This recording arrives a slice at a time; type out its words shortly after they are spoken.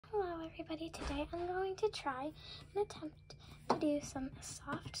Hello everybody, today I'm going to try and attempt to do some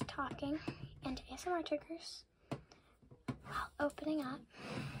soft talking and ASMR triggers while opening up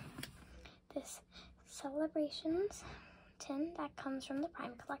this Celebrations tin that comes from the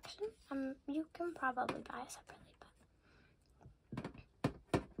Prime collection. You can probably buy it separately,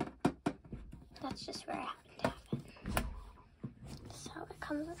 but that's just where I happen to have it. So it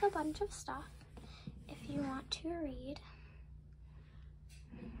comes with a bunch of stuff if you want to read.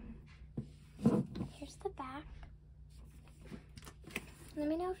 Here's the back. Let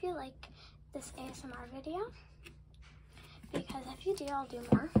me know if you like this ASMR video, because if you do, I'll do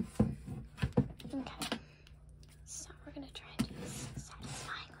more. Okay, so we're gonna try and do this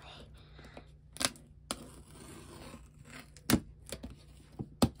satisfyingly.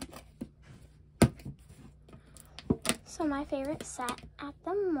 So my favorite set at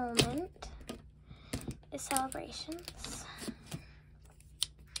the moment is Celebrations.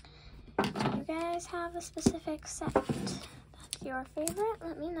 Do you guys have a specific set that's your favorite?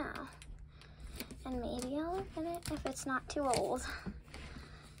 Let me know. And maybe I'll open it if it's not too old.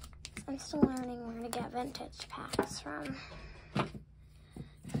 I'm still learning where to get vintage packs from.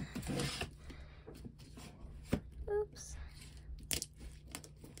 Oops.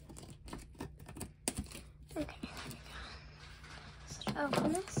 Okay, there we go. So to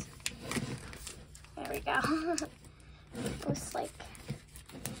open this. There we go. It was like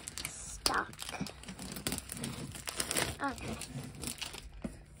stuck. Okay.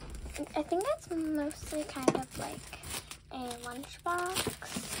 I think it's mostly kind of like a lunchbox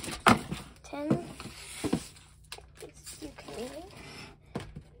tin. You can read.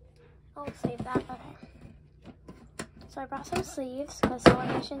 I'll save that. Okay. So I brought some sleeves because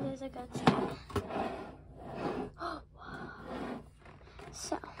Celebrations is a good set.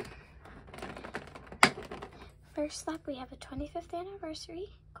 So, first up we have a 25th anniversary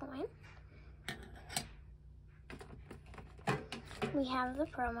coin. We have the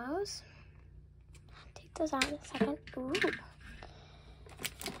promos. Take those out in a second. Ooh.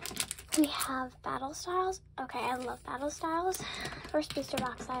 We have Battle Styles. Okay, I love Battle Styles. First booster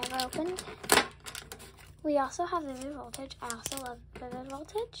box I ever opened. We also have Vivid Voltage. I also love Vivid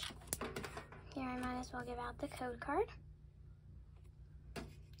Voltage. Here I might as well give out the code card.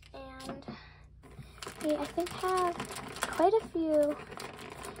 And we, I think, have quite a few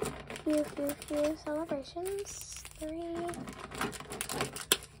Celebrations. 3,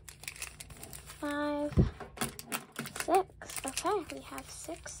 5, 6. Okay, we have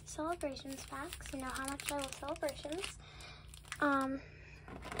 6 Celebrations packs. You know how much I love Celebrations.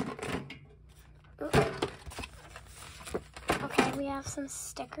 Okay, we have some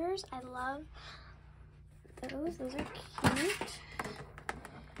stickers. I love those. Those are cute.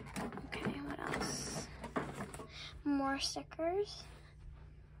 Okay, what else? More stickers.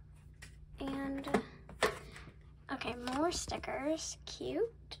 And okay, more stickers.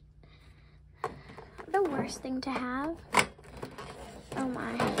 Cute. The worst thing to have. Oh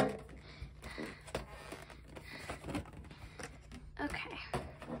my. Okay.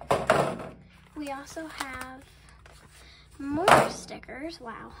 We also have more stickers.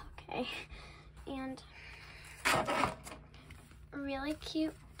 Wow. Okay. And really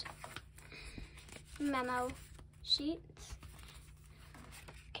cute memo sheets.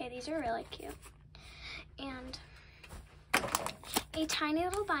 Okay, these are really cute. And a tiny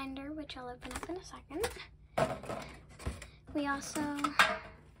little binder, which I'll open up in a second. We also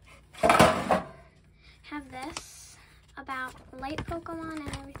have this about light Pokemon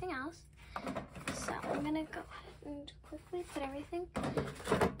and everything else. So I'm gonna go ahead and quickly put everything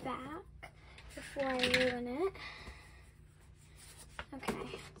back before I ruin it.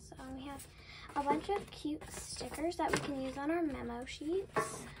 Okay, so we have a bunch of cute stickers that we can use on our memo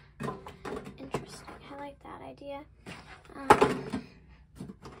sheets. Interesting, I like that idea.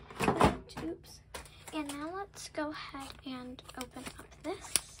 Oops. And now let's go ahead and open up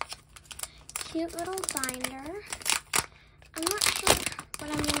this cute little binder. I'm not sure what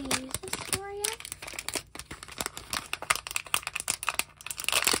I'm going to use this for yet.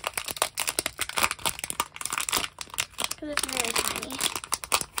 Because it's very tiny.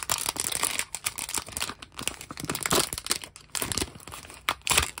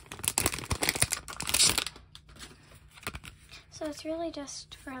 So it's really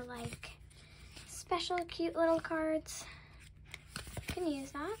just for like special cute little cards. You can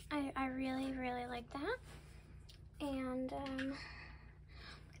use that. I really, really like that. And I'm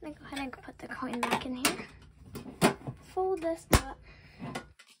gonna go ahead and put the coin back in here. Fold this up.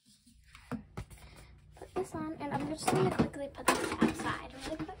 Put this on, and I'm just gonna quickly put this outside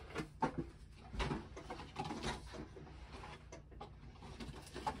really quick.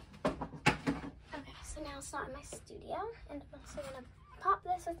 So now it's not in my studio, and I'm also gonna pop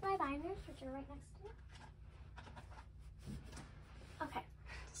this with my binders, which are right next to me. Okay,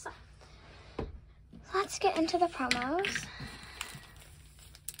 so let's get into the promos.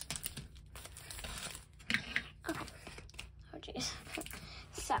 Okay, oh geez.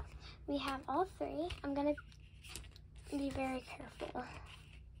 So we have all three. I'm gonna be very careful.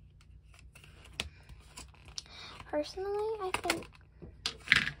 Personally, I think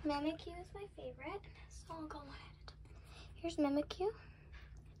Mimikyu is my favorite, so I'll go ahead. Here's Mimikyu.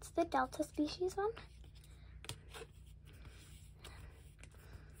 It's the Delta species one.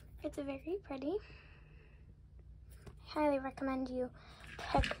 It's very pretty. I highly recommend you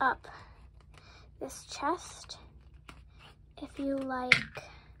pick up this chest if you like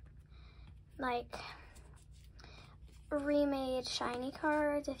remade shiny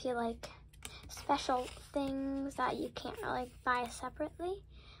cards, if you like special things that you can't really buy separately.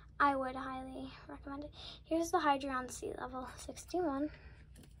 I would highly recommend it. Here's the Hydreigon Sea level 61.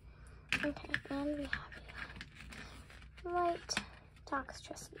 Okay, and we have Light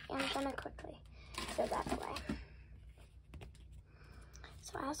Toxtricity. I'm gonna quickly throw that away.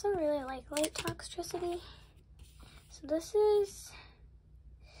 So I also really like Light Toxtricity. So this is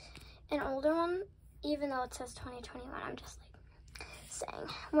an older one, even though it says 2021. I'm just like saying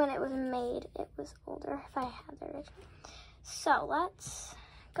when it was made, it was older if I had the original. So let's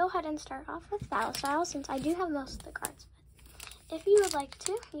go ahead and start off with Battle Styles, since I do have most of the cards. But if you would like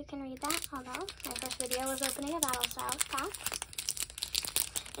to, you can read that, although my first video was opening a Battle Styles pack.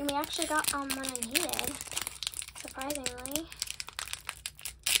 And we actually got one I needed, surprisingly.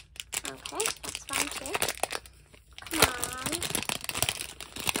 Okay, that's fine too. Come on.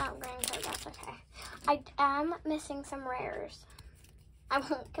 Oh, Grand Code, that's okay. I am missing some rares. I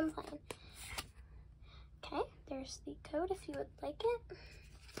won't complain. Okay, there's the code if you would like it.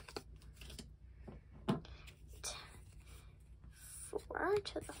 4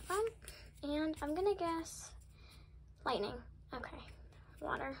 to the front, and I'm gonna guess lightning. Okay,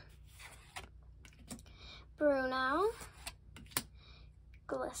 water. Bruno,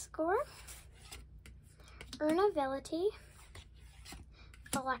 Gliscor, Urnability,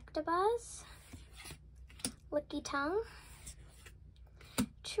 Electabuzz, Lickitung,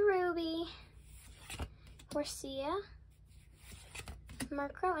 Cherubi, Horsia,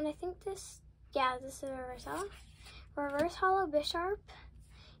 Murkrow, and I think this is a reverse holo. Reverse holo Bisharp,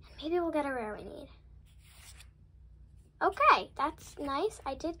 and maybe we'll get a rare we need. Okay, that's nice.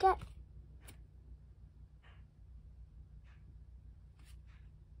 I did get...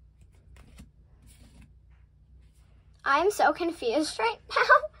 I'm so confused right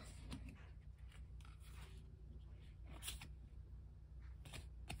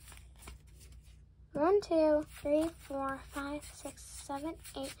now. One, 2, 3, 4, 5, 6, 7,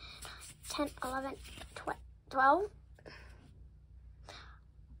 8, 10, 11, 12.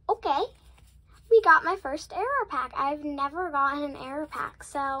 Okay, we got my first error pack. I've never gotten an error pack,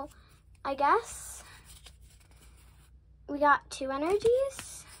 so I guess we got 2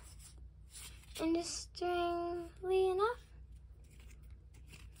 energies, interestingly enough.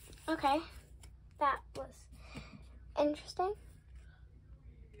 Okay, that was interesting.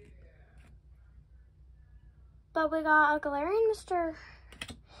 But we got a Galarian Mr.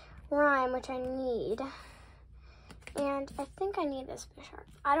 Rhyme, which I need. And I think I need this Bisharp.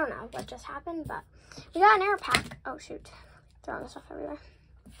 I don't know what just happened, but we got an error pack. Oh shoot, throwing stuff everywhere.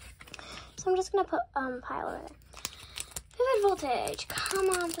 So I'm just gonna put pile over there. Vivid Voltage, come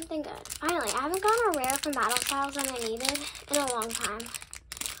on, something good. Finally, I haven't gotten a rare from Battle Styles that I needed in a long time.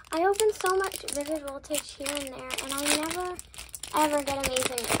 I opened so much Vivid Voltage here and there, and I never ever get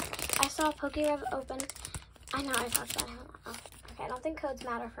amazing rares. I saw Pokérev open. I know I talked about him a lot. Oh, okay, I don't think codes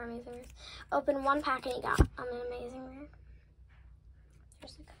matter for amazing rares. Open 1 pack and he got an amazing rare.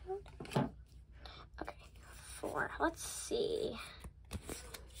 There's the code. Okay, 4. Let's see.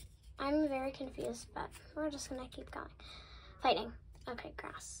 I'm very confused, but we're just gonna keep going. Fighting. Okay,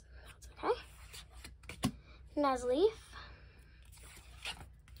 grass. That's okay. Nuzleaf.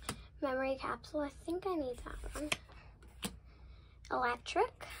 Memory Capsule. I think I need that one.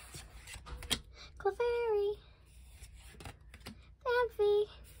 Electric. Clefairy. Phanpy.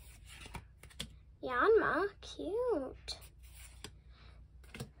 Yanma. Cute.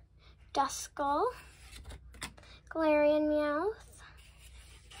 Duskull. Galarian Meowth.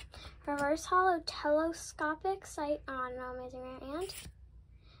 Reverse holo telescopic sight on amazing rare, and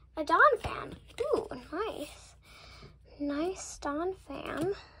a Donphan. Ooh, nice. Nice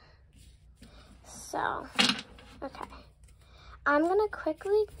Donphan. So, okay. I'm gonna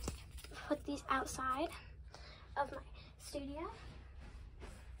quickly put these outside of my studio.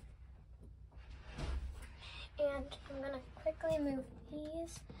 quickly move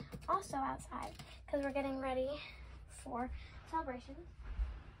these also outside because we're getting ready for celebrations.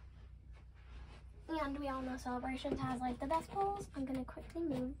 And we all know Celebrations has like the best bowls. I'm gonna quickly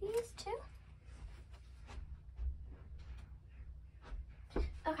move these too.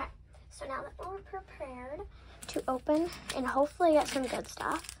 Okay, so now that we're prepared to open and hopefully get some good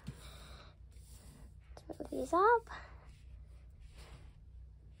stuff, let's move these up.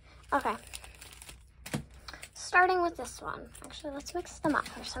 Okay, starting with this one. Actually, let's mix them up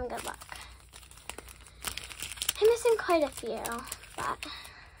for some good luck. I'm missing quite a few, but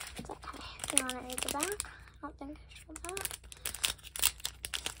it's okay. Do you want to read the back? I don't think I showed that.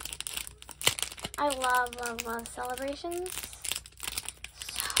 I love Celebrations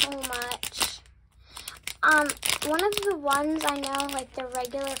so much. One of the ones I know, like the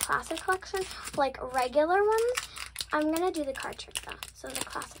regular classic collection, like regular ones, I'm gonna do the card trick though. So the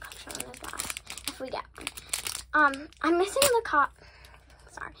classic collection one is last, if we get one. I'm missing the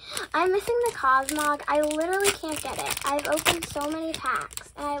I'm missing the Cosmog. I literally can't get it. I've opened so many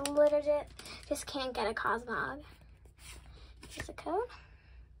packs, and I literally just can't get a Cosmog. Here's the code.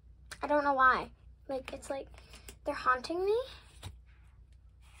 I don't know why. Like, it's like they're haunting me.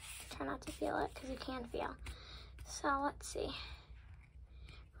 Try not to feel it, because you can feel. So, let's see.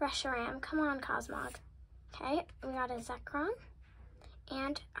 Reshiram. Come on, Cosmog. Okay, we got a Zekrom.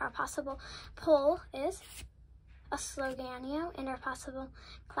 And our possible pull is a Sloganio, and our possible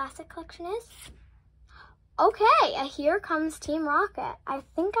classic collection is, okay, a Here Comes Team Rocket. I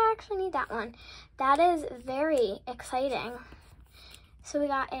think I actually need that one. That is very exciting. So we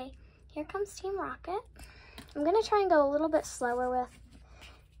got a Here Comes Team Rocket. I'm gonna try and go a little bit slower with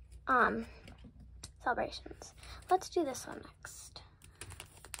Celebrations. Let's do this one next.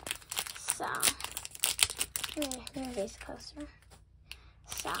 So, move these closer.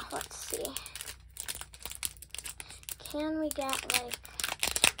 So, let's see. Can we get, like,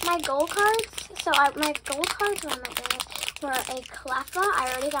 my gold cards? So, my gold cards, what am I doing? Were a Cleffa. I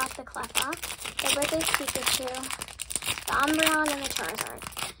already got the Cleffa. The Birthday Pikachu. The Umbreon, and the Charizard.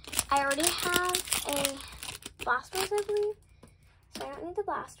 I already have a Blastoise, I believe. So, I don't need the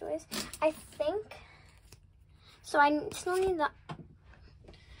Blastoise. I think... So, I still need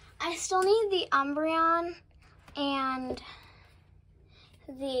the Umbreon and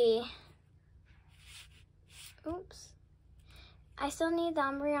the... Oops. I still need the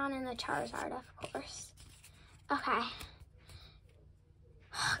Umbreon and the Charizard, of course. Okay.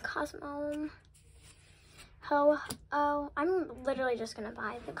 Cosmo. Ho-Oh. I'm literally just going to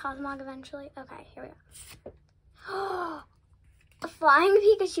buy the Cosmog eventually. Okay, here we go. A Flying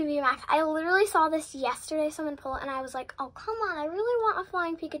Pikachu VMAX. I literally saw this yesterday, someone pull it, and I was like, oh, come on. I really want a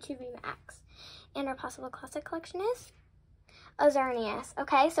Flying Pikachu VMAX. And our possible classic collection is a Xerneas.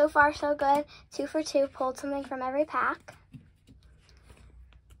 Okay, so far so good. 2 for 2. Pulled something from every pack.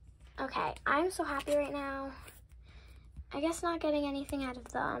 Okay, I'm so happy right now. I guess not getting anything out of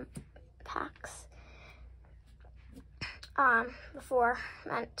the packs before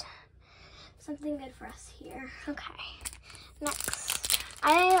meant something good for us here. Okay, next.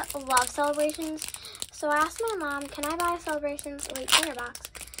 I love Celebrations, so I asked my mom, can I buy a Celebrations Elite Trainer box?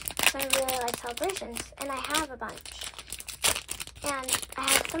 Because I really like Celebrations, and I have a bunch. And I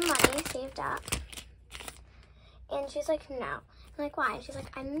have some money saved up. And she's like, no. I'm like, why? And she's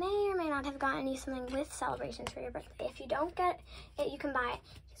like, I may or may not have gotten you something with Celebrations for your birthday. If you don't get it, you can buy it.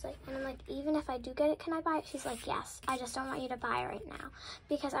 She's like, and I'm like, even if I do get it, can I buy it? She's like, yes. I just don't want you to buy it right now.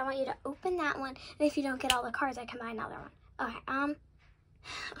 Because I want you to open that one. And if you don't get all the cards, I can buy another one. Okay,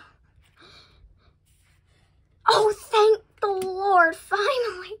 Oh, thank the Lord.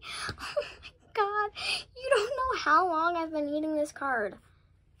 Finally. Oh, my God. You don't know how long I've been needing this card.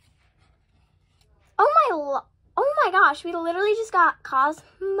 Oh my gosh, we literally just got Cosmog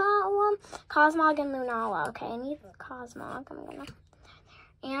and Lunala. Okay, I need Cosmog.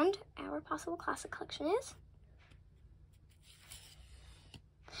 And our possible classic collection is...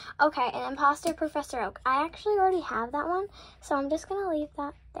 Okay, an Imposter Professor Oak. I actually already have that one, so I'm just going to leave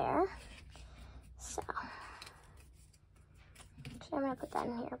that there. So, actually, I'm going to put that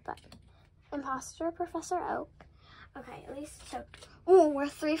in here, but Imposter Professor Oak. Okay, at least, so, ooh, we're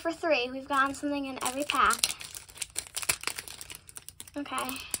 3 for 3. We've gotten something in every pack.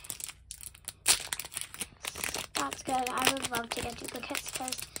 Okay. That's good. I would love to get duplicates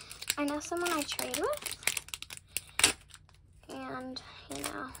because I know someone I trade with. And, you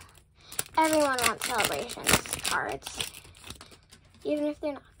know, everyone wants Celebrations cards, even if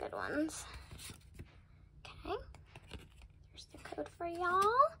they're not good ones. Okay. Here's the code for y'all.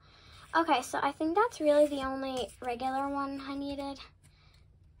 Okay, so I think that's really the only regular one I needed.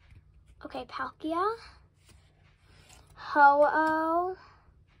 Okay, Palkia. Ho-Oh.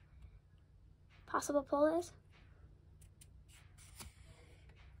 Possible pull is?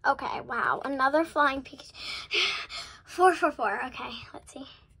 Okay, wow. Another flying Pikachu. 4 for 4. Okay, let's see.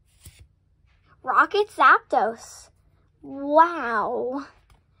 Rocket Zapdos. Wow.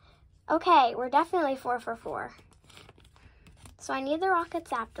 Okay, we're definitely 4 for 4. So I need the Rocket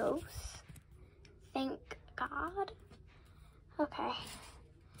Zapdos. Thank God. Okay.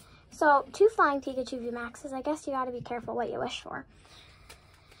 So 2 flying Pikachu VMAXs. I guess you gotta be careful what you wish for.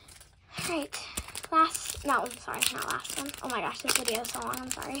 Alright. Not last one. Oh my gosh, this video is so long,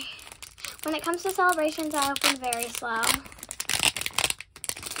 I'm sorry. When it comes to celebrations, I open very slow.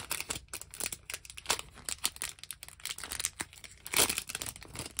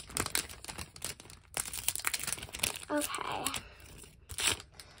 Okay.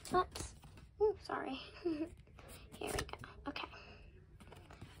 Sorry. Here we go. Okay.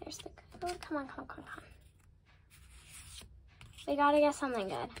 There's the code. Come on. We gotta get something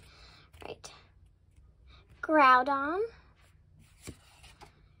good. Right. Groudon.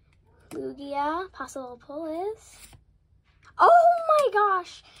 Lugia. Possible pull is. Oh my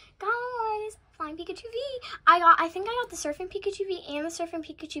gosh! Guys! Flying Pikachu V. I think I got the Surfing Pikachu V and the Surfing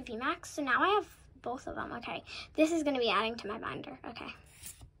Pikachu V Max. So now I have both of them. Okay. This is gonna be adding to my binder. Okay.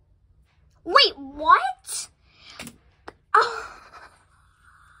 Wait, what? Oh.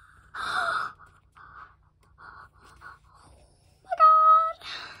 My God.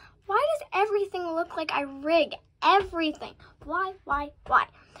 Why does everything look like I rig everything? Why?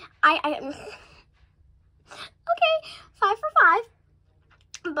 Okay, 5 for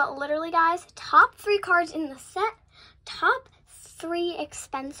 5. But literally, guys, top 3 cards in the set, top 3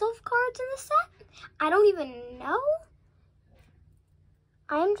 expensive cards in the set. I don't even know.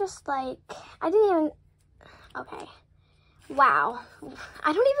 I'm just like, okay. Wow.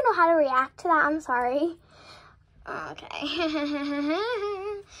 I don't even know how to react to that. I'm sorry. Okay.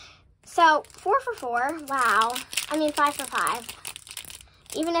 So, 4 for 4. Wow. I mean, 5 for 5.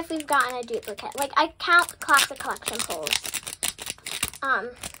 Even if we've gotten a duplicate. Like, I count Classic Collection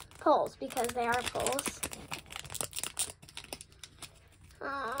pulls because they are pulls.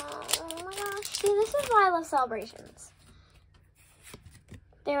 Oh my gosh. See, this is why I love celebrations.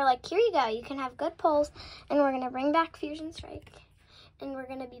 They were like, here you go. You can have good pulls, and we're going to bring back Fusion Strike, and we're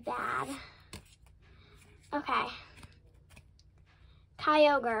going to be bad. Okay.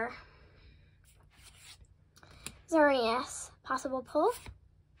 Kyogre. Xerneas. Possible pull?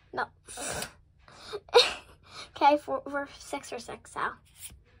 No. Okay, we're 6 for 6, so.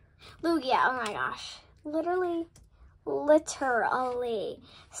 Lugia, oh my gosh. Literally.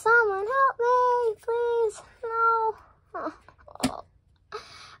 Someone help me, please. No.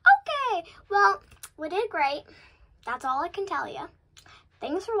 Okay, well, we did great. That's all I can tell you.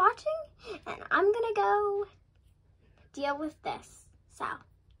 Thanks for watching, and I'm gonna go deal with this. So,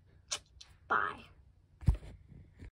 bye.